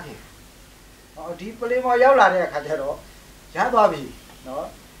မရခဲ့ဟောဒီပလင်ပေါ်ရောက်လာတဲ့အခါကျတော့ရသွားပြီနော်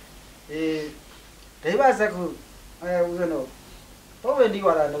ဒိဗ္ဗစက္ခုဦးဇင်းတို့ဘောဝေနိ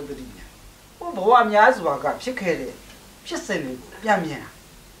ဝါဒနုတ္တိညာဘဝများစွာကဖြစ်ခဲ့တဲ့ဖြစ်စဉ်တွေကိုပြန်မြင်တာ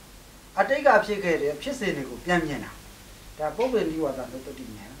အတိတ်ကဖြစ်ခဲ့တဲ့ဖြစ်စဉ်တွေကိုပြန်မြင်တာဒါဘောဝေနိဝါဒနုတ္တိ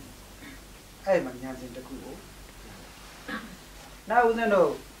ညာအဲ့မှာညာစဉ်တစ်ခုကိုနောက်ဦးဇင်း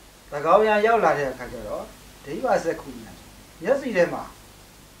တို့သကောင်းရန်ရောက်လာတဲ့အခါကျတော့ဒိဗ္ဗစက္ခုညာမျက်စိထဲမှာ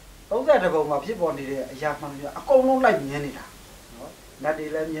30ပုံမှာဖြစ်ပေါ်နေတဲ့အရာမှန်များအကုန်လုံးလိုက်မြင်နေတာနော်နတ်တွေ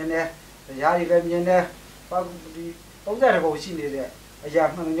လည်းမြင်တယ်တရားတွေလည်းမြင်တယ်ပါဒီ30ပုံရှိနေတဲ့အရာ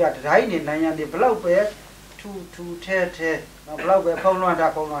မှန်များတိုင်းနေနိုင်ရန်တွေဘလောက်ပဲထူထဲဘလောက်ပဲဖုံးလွှမ်းတာ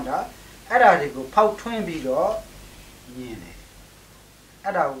အဲ့ဒါတွေကိုဖောက်ထွင်းပြီးတော့မြင်တယ်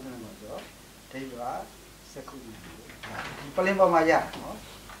အဲ့ဒါကိုကျွန်တော်ပြောဒိဗ္ဗစက္ခုညာဒီပလင်ပေါ်မှာရနော်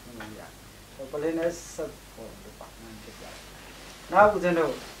ပလင်နဲ့ဆက်ပေါ်လို့ပါမှန်ဖြစ်ကြတယ်နောက်ဦးဇင်း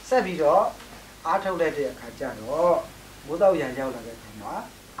တို့ဆက်ပြီးတော့အားထုတ်လိုက်တဲ့အခါကျတော့မိုးတော့ရန်ရောက်လာတဲ့အခါမှာ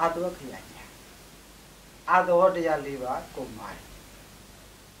အာတဝခရိုင်အာတဝတရား၄ပါးကုန်ပါတယ်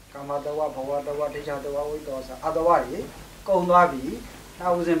ကာမတဝဘဝတဝဒိဋ္ဌတဝဝိသောဆိုအာတဝကြီးကုန်သွားပြီနော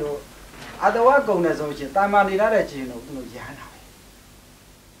က်ဦးဇင်းတို့အာတဝကုန်တယ်ဆိုရင်တာမာနေရတဲ့ခြင်းတို့ဦးဇင်းတို့ရဟန္တာပဲ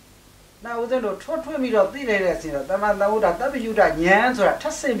နောက်ဦးဇင်းတို့ထွတ်ပြီးတော့သိလိုက်တဲ့အစဉ်တော့တမန်တဝုဒ္ဓတပ္ပယုဒ္ဓဉာဏ်ဆိုတာထ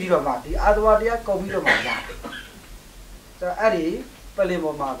ပ်ဆင့်ပြီးတော့မှဒီအာတဝတရားကုန်ပြီးတော့မှရတယ်ဆိုတော့အဲ့ဒီပလင်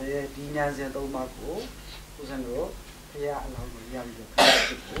ပေါ်မှာပဲဒီဉာဏ်စဉ်၃ပါးကိုဦးဇင်းတို့ဘုရားအလောင်းကိုရပြီးတော့ခါ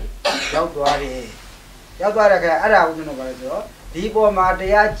စစ်ကိုရောက်သွားတယ်ရောက်သွားတဲ့အခါအဲ့ဒါဦးဇင်းတို့ကလည်းဆိုတော့ဒီပေါ်မှာတ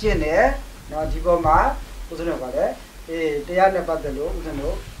ရားကျင့်တယ်နော်ဒီပေါ်မှာဦးဇင်းတို့ကလည်းတရားနဲ့ပတ်သက်လို့ဦးဇင်း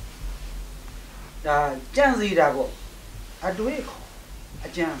တို့ဒါကြံစည်တာပေါ့အတွေ့ခေါ်အ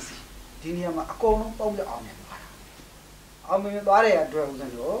ကြံစီဒီနေရာမှာအကုန်လုံးပေါင်းပြအောင်နေပါတာအောင်မြင်သွားတဲ့အတွက်ဦးဇ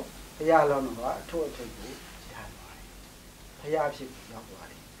င်းတို့ဘုရားအလောင်းတော်ကအထို့အထိပ်ကိုရသွားတယ်ဘုရားဖြစ်ရောက်သွား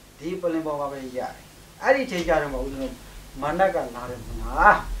တယ်ဒီပလင်ပေါ်မှာပဲရတယ်အဲ့ဒီချိန်ကြတော့ဦးဇင်းတို့မာနကလာတယ်မ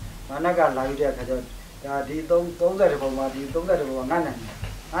လားမာနကလာယူတဲ့အခါကျတော့ဒါဒီ30ပုံမှာဒီ30ပုံမှာ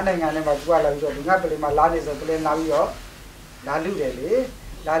ငါနိုင်ငံနဲ့မှာသူကလာပြီးတော့ဒီငါပလင်မှာလာနေဆိုပလင်လာပြီးတော့လာလူတယ်လေ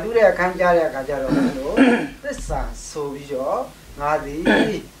လာလူတဲ့အခန်းကြားတဲ့အခါကျတော့ဦးဇင်းတို့သစ္စာဆိုပြီးတော့ငါသည်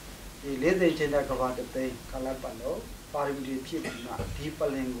ဒီလေးသိချင်းတဲ့ကဘာတသိခလပတ်လို့ပါရမီဖြည့်ပြီးမှဒီပ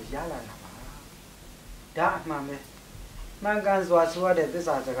လင်ကိုရလာတာပါဒါအမှန်ပဲမှန်ကန်စွာဆိုရတဲ့သစ္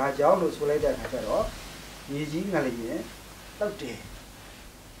စာစကားကြောင့်လို့ဆိုလိုက်တဲ့အခါကျတော့ညီကြီးငလျင်တောက်တယ်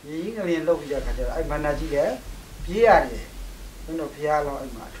ညီကြီးငလျင်လောက်ပြီးတဲ့အခါကျတော့အဲ့မန္တကြီးလည်းပြေးရတယ်ဘုန်းတော်ဘုရားလော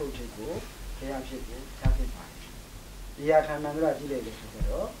အဲ့မှာအထုပ်ထိပ်ကိုဘုရားဖြစ်ကိုရဖြစ်ပါတယ်ဒီဟာဌာနကကြည့်လိုက်တဲ့အခါကျ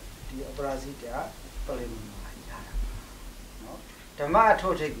တော့ဒီအပရာဇိတပလင်မှာရတာနော်ဓမ္မအထု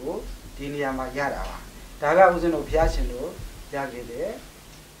ပ်ထိပ်ကိုဒီနေရာမှာရတာပါဒါကဦးဇင်းတို့ဘုရားရှင်တို့ရခဲ့တဲ့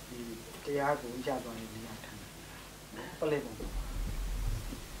ဒီတရားကိုရသွားတဲ့နေရာဌာနပလင်ပုံ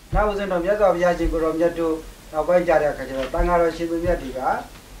နောက်ဦးဇင်းတို့မြတ်စွာဘုရားရှင်ကိုရောမြတ်တို့နောက်ပိုင်းကြတဲ့အခါကျတော့တန်ဃာတော်ရှင်သူမြတ်တွေက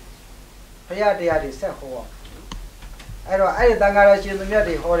ဘုရားတရားတွေဆက်ဟောအဲ့တော့အဲ့ဒီတန်ဃာတော်ရှင်သူမြတ်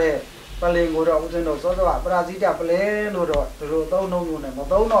တွေဟောတဲ့ပလင်ကိုတော့ဦးဇင်းတို့သောသောပရာဇိတပလင်လို့တော့သူတို့သုံးနှုံးလို့နဲ့မ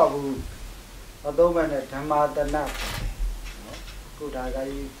သုံးတော့ဘူးမသုံးမဲ့နဲ့ဓမ္မတနနော်ခုဒါက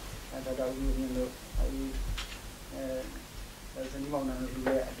ကြီးတော်ဦးမြင့်တို့အဲဒီစနေမောင်နှံလူ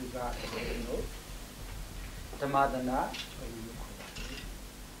ရဲ့အတူကတို့ဓမ္မတန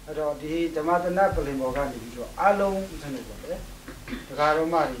အဲ့တော့ဒီဓမ္မတနပလင်ပေါ်ကနေပြီးတော့အလုံးဦးဇင်းတို့ပေါ့လေဒကာတော်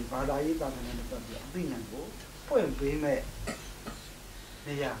မတွေဘာသာရေးသာသနာ့ပတ်ပြီးအသိဉာဏ်ကိုဖွင့်ပေးမဲ့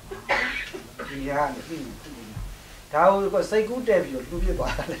နေရာဒီနေရာနဲ့ပြင်ဖြစ်နေတာဒါကိုစိတ်ကူးတက်ပြီးတော့လူပြစ်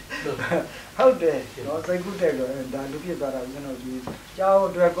သွားတယ်ဟုတ်တယ်နော်စိတ်ကူးတက်ပြီးတော့ဒါလူပြစ်သွားတာဦးဇင်းတို့ဒီကျောင်း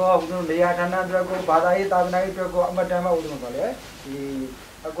အတွက်ကောဦးဇင်းတို့နေရာဌာနအတွက်ကောဘာသာရေးသာသနာ့အတွက်ကောအမတန်မှဦးဇင်းတို့ပေါ့လေဒီ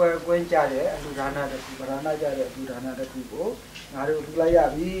အကွယ်ကွင်းကြတဲ့အလူဒါနတစ်ခုဗราဏကြတဲ့အလူဒါနတစ်ခုကိုငါတို့လူလိုက်ရ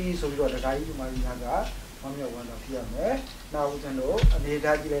ပြီဆိုပြီးတော့ဒကာကြီးဒီမကြီးက ဝမ်းမြောက်ဝမ်းသာဖြစ်ရမယ်။နောက်ဦးဇင်းတို့အနေ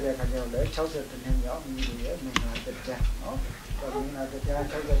ထားကြည့်လိုက်တဲ့အခါကျတော့လည်း60နှစ်မြောက်မိမိရဲ့မင်္ဂလာတက်ကြနော်။ဒါမင်္ဂလာတက်ကြ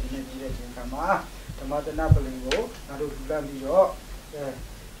60နှစ်ကြီးတဲ့ချိန်ခါမှာဓမ္မတနပလင်ကိုငါတို့ထူလန့်ပြီးတော့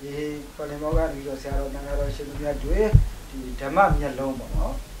ဒီပလင်မောကနေပြီးတော့ဆရာတော်တန်ခါတော်ရှင်သူများတွေဒီဓမ္မမျက်လုံးပေါ့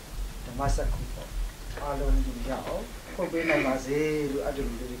နော်ဓမ္မစက္ခုပေါ့အားလုံးကြည့်ကြအောင်ပုတ်ပေးနိုင်ပါစေလို့အတူ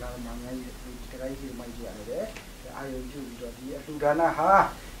တူဒီကမှငါကြီးဒီတိုင်းကြီးမှကြည့်ရတယ်အာယုံပြုပြီးတော့ဒီအလှူဒါနဟာ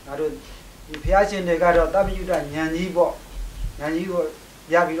ငါတို့ဒီဘုရားရှင်တွေကတော့တပ္ပယုတဉာဏ်ကြီးပေါ့ဉာဏ်ကြီးကို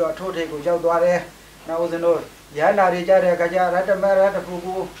ရပြီးတော့အထိုးထိပ်ကိုရောက်သွားတယ်နောက်ဦးဇင်းတို့ရဟန္တာတွေကြတဲ့အခါကျရတ္တမရတ္တဖူ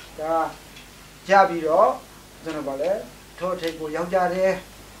ကိုဒါကြပြီးတော့ဦးဇင်းတို့ဗာလဲထိုးထိပ်ကိုရောက်ကြတယ်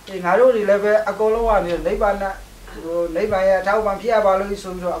ဒီငါတို့တွေလည်းပဲအကုန်လုံးကနေနိဗ္ဗာန်ဟိုနိဗ္ဗာန်ရဲ့အထောက်အပံ့ဖြစ်ရပါလို့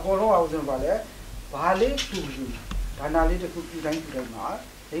ဆိုပြီးတော့အကုန်လုံးအောင်ဆိုပါလေဘာလေးတူတူဒါနာလေးတစ်ခုပြုတိုင်းမှာ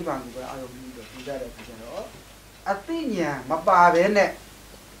နိဗ္ဗာန်ကိုပဲအာရုံပြုပြီးတော့ပြုကြတဲ့အခါကျတော့အသိဉာဏ်မပါဘဲနဲ့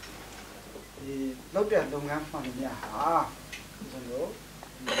ဒီလောက်တဲ့လုပ်ငန်းမှန်များဟာကျွန်တော်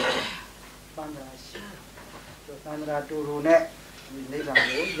ပန္နာရှိတော့သန္တရာတူတူနဲ့ဒီနိဗ္ဗာန်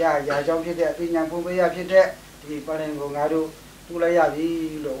ကိုရာကြောင်းဖြစ်တဲ့အသိဉာဏ်ပုံပေးရဖြစ်တဲ့ဒီပလင်ကိုငါတို့တူလိုက်ရပြီ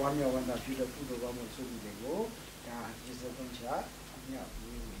လို့ဝမ်းမြောက်ဝမ်းသာပြုတဲ့ကုသိုလ်ကောင်းမှုစုပြီးတွေကိုဒါကျေးဇူးတင်ချအမြတ်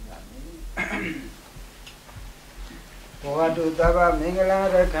ဝေးရမယ်ဘောဓုတဗ္ဗမင်္ဂလာ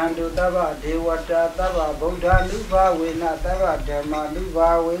ရခန္တုတဗ္ဗဒေဝတာတဗ္ဗဗုဒ္ဓ ानु ဘာဝေနတဗ္ဗဓမ္မာ ानु ဘာ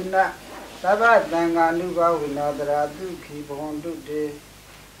ဝေနတဗ္ဗသံဃာ ानु ဘာဝေနတရာတုခိဘဝန္တုတေ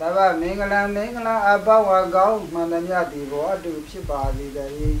တဗ္ဗမင်္ဂလာအဘဝကောင်းမှန်သမျှဒီဘောအတုဖြစ်ပါစေတ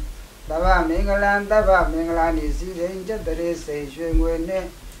ည်းတဗ္ဗမင်္ဂလာနိစီရင်ကျက်တရေစိတ်ရွှေငွေနှင့်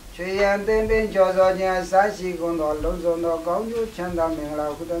ချွေရန်သင်ပင်ကျော်စောခြင်းအစရှိကုန်သောလုံးစုံသောကောင်းကျိုးချမ်းသာမင်္ဂလာ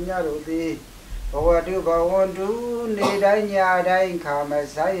ဟုသမျှတို့သည်ဘဝတုဘဝန္တုနေတိုင်းညတိုင်းခါမ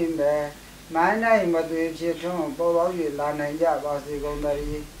ဆိုင်ပဲမန်းနိုင်မသွေဖြစ်ထွန်းပေါ်ပေါက်၍လာနိုင်ကြပါစေကုန်သတ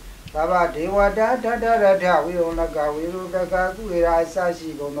ည်းသဗ္ဗဒေဝတာတတရထဝိရုဏကဝိရုပကကုဝေရာအစရှိ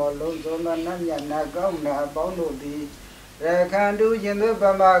ကုန်သောလုံးစုံသောနတ်မြတ်နာကောင်းနာပေါင်းတို့သည်ရခန္တုယင်သွပ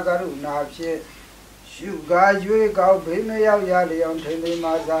မကရုဏာဖြင့်ရှုကားရွေးကောက်ဘေးမရောက်ရလျောင်းထိန်သိမ်း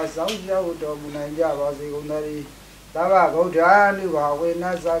မာသာစောင်းကြောက်တော်မူနိုင်ကြပါစေကုန်သတည်းသဗ္ဗဗုဒ္ဓ ानु ဘာဝေန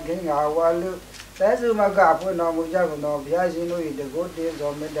သခင်္ဃဝါလုသဲစုမကဖွင့်တော်မူကြကုန်သောဘုရားရှင်တို့၏တကုတ်တေ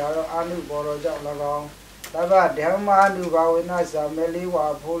ဇောမေတ္တာတော်အာနုဘော်တော်ကြောင့်၎င်းသဗ္ဗဓမ္မာ ानु ဘာဝေနသမေလေးဝါ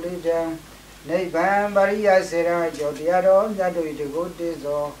ဖိုလေးတံနိဗ္ဗာန်ပရိယစေရန်ကျော်တရားတော်မြတ်တို့၏တကုတ်တေ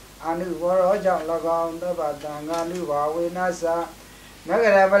ဇောအာနုဘော်တော်ကြောင့်၎င်းသဗ္ဗသံဃာ ानु ဘာဝေနသမဂ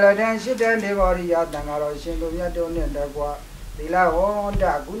ရပလတံရှိတံဒေဝရိယတံဃာတော်ရှင်တို့မြတ်တို့နှင့်တကွသီလဝန္တ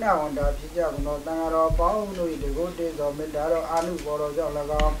ကုဏဝန္တဖြစ်ကြကုန်သောတန်ဃာတော်ပေါင်းတို့၏တကုတ်တေဇောမေတ္တာတော်အာနုဘော်တော်ကြောင့်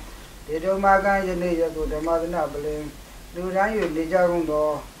၎င်းဒီတုမကံယနေ့ယခုဓမ္မသနာပလင်လူတိုင်း၍နေကြကုန်သော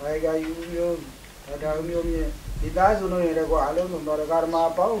ဘာယကယူမျိုးဒါမျိုးမြင့်ဒီသားစုတို့၏တကွအလုံးစုံသောဓမ္မ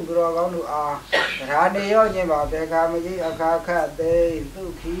ပေါင်းသူတော်ကောင်းတို့အားတရားနေရောခြင်းပါဘေခာမကြီးအခါခတ်သိသု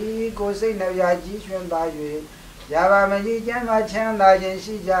ခိကိုစိတ်နှပြကြီးရွှင်သာ၍ရပါမကြီးကျမ်းမာချမ်းသာခြင်း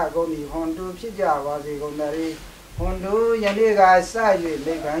ရှိကြကုန်၏ဟွန်တူဖြစ်ကြပါစေကုန်သတည်းဟွန်တူယနေ့ကစ၍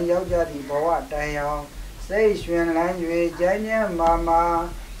နိဗ္ဗာန်ရောက်ကြသည့်ဘဝတိုင်အောင်စိတ်ရွှင်လန်း၍ကျမ်းကျမ်းမာမာ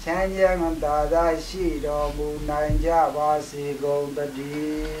ချမ်းချမ်းသာသာရှိတော်မူနိုင်ကြပါစေကုန်သတ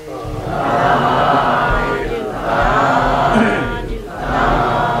ည်း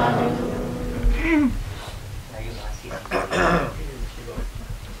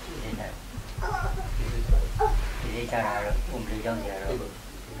ချတာတော့ဥပဒေကြောင့်ကြတော့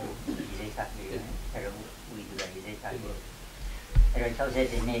ဒီစိတ်ချပြီးအဲ့တော့ဝီဒူကဒီစိတ်ချပြီးအဲ့တော့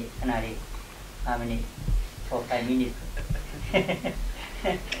60ဒီနေ့ခဏလေး5မိနစ်5မိနစ်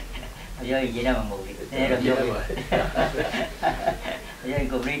အပြောရင်ရမှာမဟုတ်ဘူးအဲ့တော့ပြောပြပါအဲ့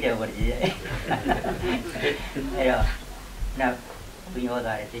ကိုပရိတဲ့ဝတ်ကြီးအဲ့တော့နောက်ပြီးဟော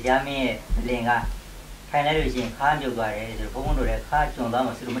တာလေတရားမင်းရဲ့လင်ကထိုင်လိုက်လို့ရှိရင်ခါမြုပ်သွားတယ်ဆိုတော့ဘုန်းဘုန်းတို့လည်းခါကျွံသွား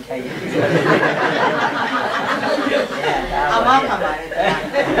မှသူတို့မထိုင်ရဘူးအမကပါတယ်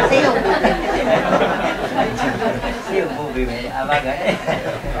စေယုံပို့ပေးမယ်အမက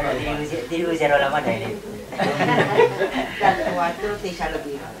ဒီလိုဆရာတော်လာမထိုင်လေတော်တော်သိချလို့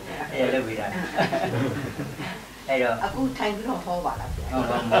ပြီးပါအဲ့လုပ်ပြီးတာအဲ့တော့အခုထိုင်ပြီးတော့ဟောပါလားဟုတ်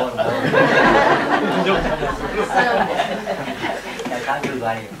ပါမောဒါကားပြု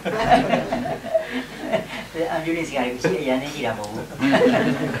သွားတယ်အမ်ဘူလန့်စ်ကလည်းရှိအရင်နေကြည့်တာမဟုတ်ဘူး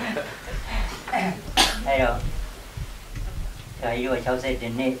အဲ့တော့ဒါကြီးက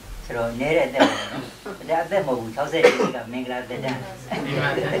60နှစ်ဆိုတော့နေတဲ့အသက်ပေါ့နော်ဒါအသက်မဟုတ်ဘူး60နှစ်ကမင်္ဂလာသက်တမ်းဒီမှာ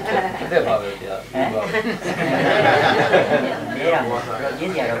အသက်ပါပဲဗျာနေတာပေါ့တော့ရ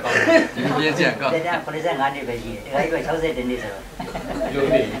င်းစရာတော့ကောင်းတယ်ရင်းစရာကောင်းတယ်85နှစ်ပဲရှိတယ်ဒါကြီးက60နှစ်ဆိုတော့ယုံ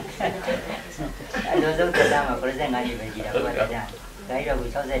နေအလုံးစုံသက်တမ်းမှာ85နှစ်ပဲရှိတာဘာသက်တမ်းဒါကြီးတော့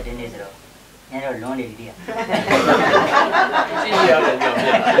60နှစ်ဆိုတော့ nhớ rồi luôn đi đi Chỉ là được nhiều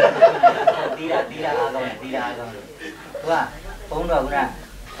việc. tí ra không qua uống rồi cũng ra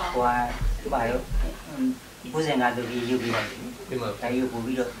qua bài đó bữa giờ ngài tụi đi yêu bị cái yêu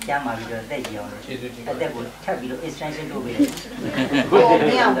bị rồi cha mà bị rồi tết gì rồi tết buồn chắc bị rồi extension đồ bị rồi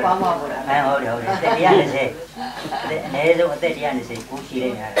ai hỏi rồi tết đi ăn gì này rồi tết đi ăn gì cũng chỉ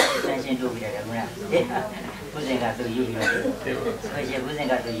đấy nha extension đồ bị rồi cũng ra bữa giờ ngài tụi yêu bị rồi bây giờ bữa giờ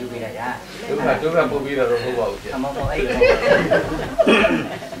ngài tụi yêu bị rồi à chúng ta bị rồi không bảo chứ không có ấy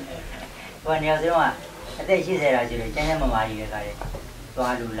còn nhiều thứ mà tết chỉ sẽ là chỉ để tranh mà gì cái này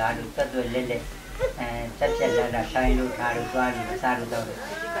toa đủ lá đủ tất rồi lên chấp nhận là sai lúc thà lúc toa đủ xa lúc đâu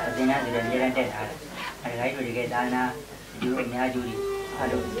thế nào thì là như thế này cái rồi cái ta na chú nhà chú đi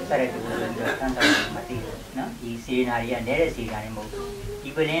lúc cái này tụi mình tan tàu mà đi nó đi xí này đi để xí này một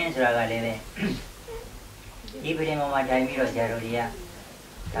đi bên này rồi cái này đi bên này mà trái mi rồi giờ rồi đi à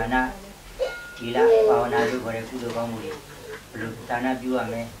ta na chỉ là bảo na lúc gọi phụ thuộc vào người lúc ta na biểu à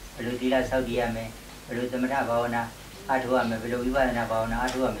mẹ lúc chỉ là sau đi à mẹ lúc tụi mình đã bảo na Adu ame belum iba na bawa na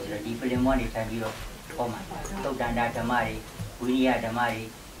adu ame sudah di pertemuan di Tanjiro koma. Tok danda damari, Winia damari,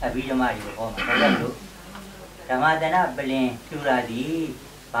 Abi damari koma. Kalau tu, dama dana beli turadi,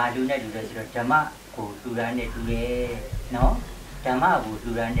 balu na dulu sudah dama ku turane dulu, no? Dama ku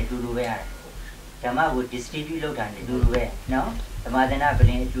turane dulu be ada. Dama ku distribute lo dane dulu be, no? Dama dana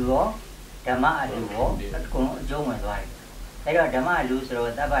beli dulu, dama alu wo, kau jauh menjual. Tapi dama alu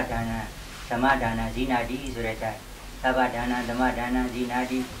sudah apa dana zina di sudah cai. Taba dana dhamma dana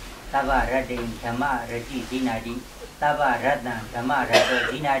zinadi taba radin dhamma rati zinadi taba ratna dhamma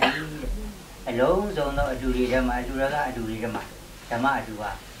rato zinadi alone zono aduri dhamma aduraga aduri dhamma dhamma aduwa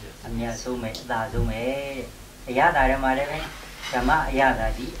amya some da some ayada dhamma le dhamma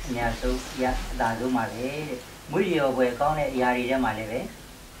ayada ji amya so ya da so ma le muliyo bwe kaung ne aya ri dhamma le be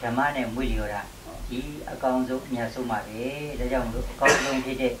dhamma ne muliyo da ji akaung so amya so ma be da jaung lo akaung song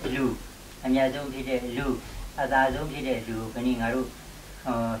phit de lu amya song phit de lu ada giống như thế dù cái này ngài luôn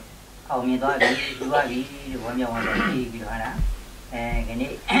ông miền Tây đi du đi hôm nay hoàn toàn đi kiểu đó cái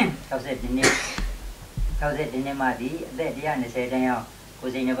này câu chuyện này mà đi để đi ăn sẽ đây nhau cô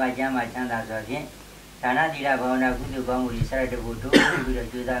sinh nhật bài mà chẳng là rồi chứ thà na đi ra vào nào cũng được con người sẽ được vô đủ bây giờ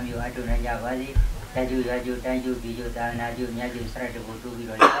chúng ta nhiều ai tụi này giàu quá đi ta chú ví dụ ta na chú nhà chú sẽ được vô đủ bây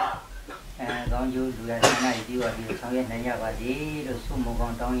giờ con chú đuổi ra này đi vào đi xong rồi này giàu quá đi rồi xuống một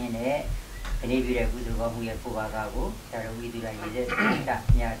con trâu như này cái này bây giờ cũng được con người phụ bà cô, cha rồi bây giờ là gì đấy,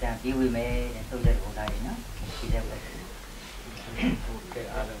 nhà cha kêu với mẹ tôi sẽ cùng đại nó, thì sẽ vậy.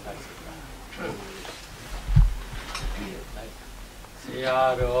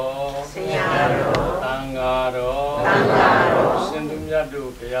 Siaro, tangaro, sindumyadu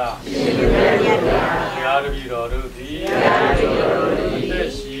kaya, siaro biro ruti,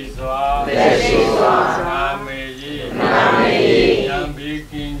 deshiswa, nameyi,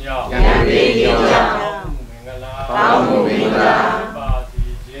 yambikinya, kamu mingala,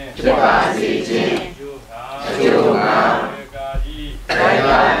 sepasijin, juha, Kagaji,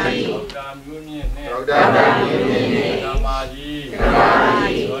 Ramyuni, Ramaji,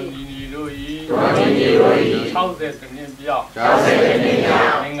 Donini, Chauset Nimbia,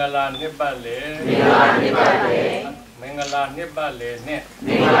 Mingala Nibale,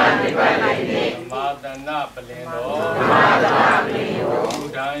 Madana Paleno,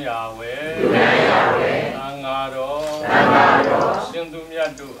 Udan Yahweh, Angaro,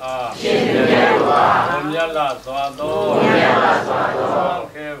 Sindumyadu A, Omyala Swado,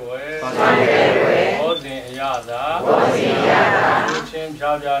 Sankewe, Odin Yada, Chuchin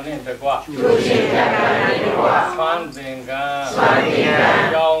Pyanin the Gua, Fanzingan,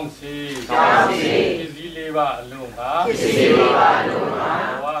 Yongsi, Iziliva Lunga,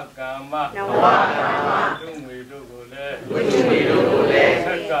 Wakama, Tungwi Dugule,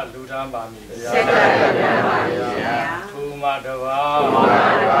 Saka Ludambami, Tumadava,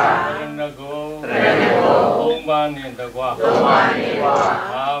 Renago, Omban in the Gua,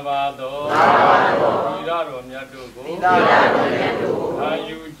 Avado, Miraro Miadugo,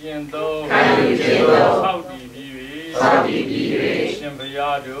 Ayujendo, Saudi Bibi,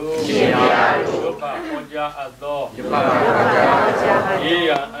 Shimbayadu, Yupa Oja Ado,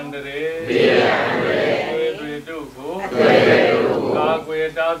 Iya Andre, Dugu, Kagwe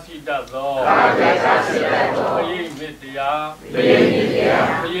Dasida Zo, Midya,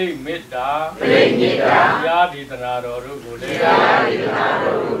 Midda, Yadi Tanado Rugule,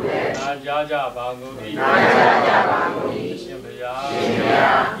 Najaja Bangubi, Shimbaya,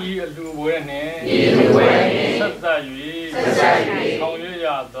 Iluene, Satayui,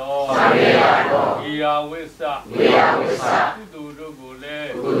 Songyado, Iya Wisa, Rugule,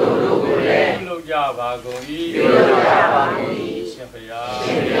 ကြပါကုန်၏ရှင်ဘုရား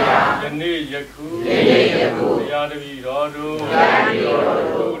ယနေ့ယခုဘုရားတပည့်တော်တို့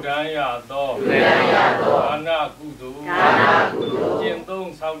လူဒန်းရသောဒါနကုသိုလ်ကျင့်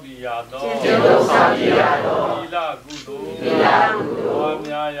သုံးဆောက်တည်ရသောသီလကုသိုလ်ပွား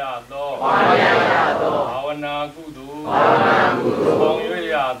များရသောဘာဝနာကုသိုလ်ဆောင်ရွက်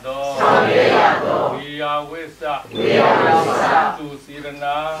ရသောဝိယဝိသသူစေရ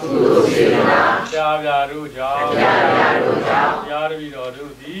နာရှားပြတို့ကြောင့်ရားတပည့်တော်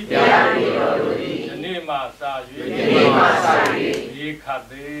တို့သည်ယနေ့မှစ၍ရေခတ်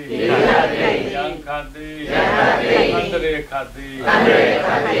သေးယံခတ်သေးအန္တရေခတ်သေး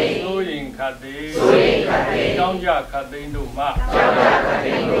သိုးရင်ခတ်သေးကြောင်းကြခတ်သိမ်းတို့မှ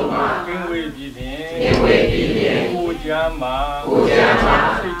ကင်းဝေးပြီးဖြင့်ကိုယ်ချမ်းမှာ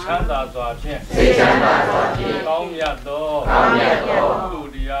စိတ်ချမ်းသာစွာဖြင့်ကောင်းမြတ်သောကုသို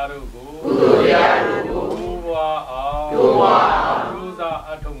လ်တရားတို့ကိုဘွားအောင်ကျိုးစား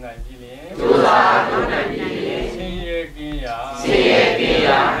အထောက်နိုင်ပြီးလျှင်ဆင်းရဲကင်းရာ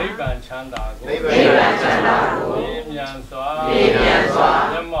နိဗ္ဗာန်ချမ်းသာကိုမြင်မြန်စွာ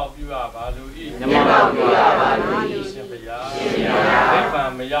မျက်မှောက်ပြုရပါလို၏ရှင်ဘုရားနိဗ္ဗာ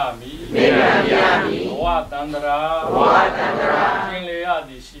န်မရမီဘဝတန္တရာကျင်လေရသ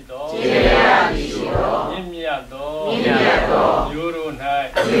ည်ရှိသောမြင့်မြတ်သောမျိုးတို့၌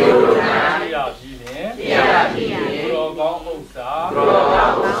သိရပြီးလျှင်ဘုရောကောင်းဥစ္စာ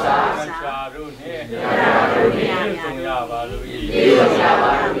နချာတို့နှင့်ပြည့်စုံရပါလို၏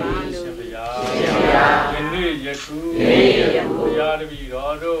ရှင်ဘုရားယနေ့ယခုဘုရားတပည့်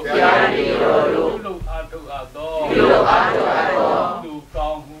တော်တို့ပြုလုပ်အားထုတ်အပ်သောသူကော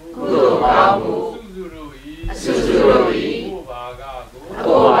င်းမှုစုစုတို့၏ဘုဘာကကို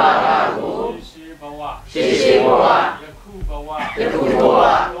ရှိဘဝယခုဘဝ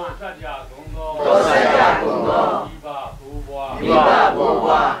သောစัจ jạ ကုန်သောဒီဘဘိုး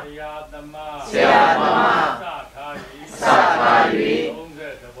ဘွားဆရာသမားစထား၍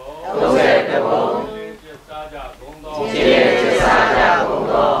30 ဘုံကျက်စားကြကုန်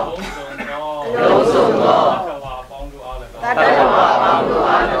သောလုံးစုံသောသတ္တဝါပေါင်းတို့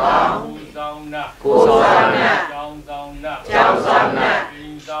အား၎င်းကိုယ်ဆောင်နကျောင်းဆောင်န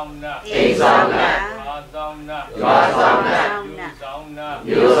အိမ်ဆောင်နရွာဆောင်န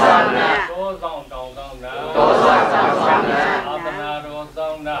မျိုးဆောင်နတောဆောင်တောင်ဆောင်နအာသနာတော်ဆော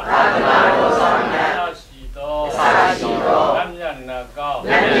င်နရှိသောလက်မြတ်နကောင်းလ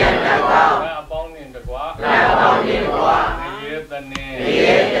က်အပေါင်းနှင့်တကွာငရေတနင်း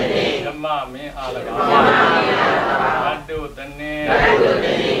ဓမ္မမင်းအား၎င်းဘတ်တုတနင်း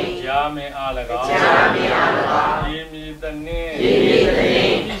ဂျာမင်းအား၎င်းယေမီတနင်း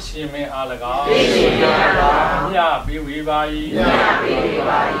ဤရှင်မင်းအား၎င်းညပေးဝေပါ၏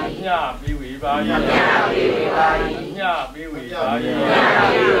ညပေးဝေပါ၏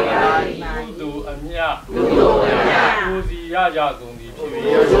ကုသိုလ်အမြကိုစီရကြကုန်သည်ဖြစ်၍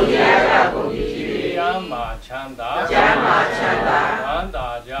တရားမှာချမ်းသာဝမ်းသာ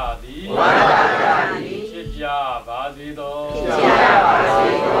ကြသည်ဖြစ်ကြပါစေသော